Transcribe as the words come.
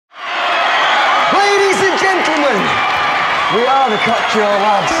We are the COCKSURE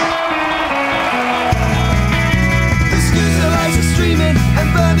Lads. The scooter lights are streaming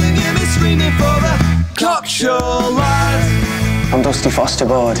and Birmingham is screaming for the COCKSURE Lads. I'm Dusty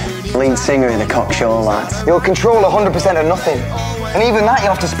Fosterboard, lead singer of the COCKSURE Lads. You'll control 100% of nothing. And even that you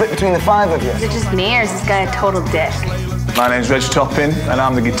have to split between the 5 of you. Is it just me or is this guy a total dick? My name's Reg Topping and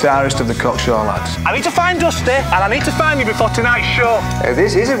I'm the guitarist of the COCKSURE Lads. I need to find Dusty and I need to find you before tonight's show.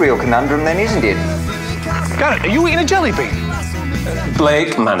 This is a real conundrum then, isn't it? Garrett, are you eating a jelly bean?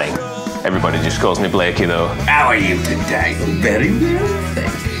 Blake Manning. Everybody just calls me Blakey, though. How are you today? Very well,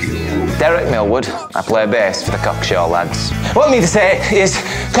 thank you. Derek Millwood. I play bass for the COCKSURE Lads. What I mean to say is,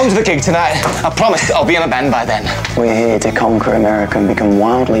 come to the gig tonight. I promise I'll be in a band by then. We're here to conquer America and become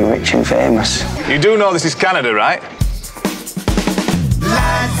wildly rich and famous. You do know this is Canada, right?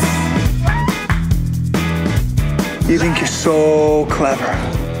 Lads. You think you're so clever.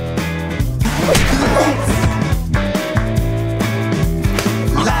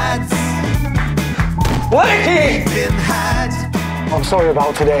 Lads. Blakey! Been had. I'm sorry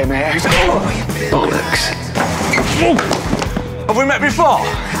about today, mate. Bollocks. Have we met before?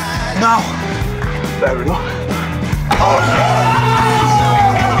 No. Fair enough.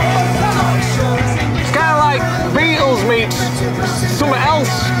 It's kind of like Beatles meets something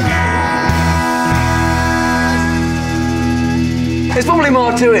else. There's probably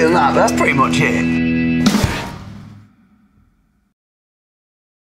more to it than that, but that's pretty much it.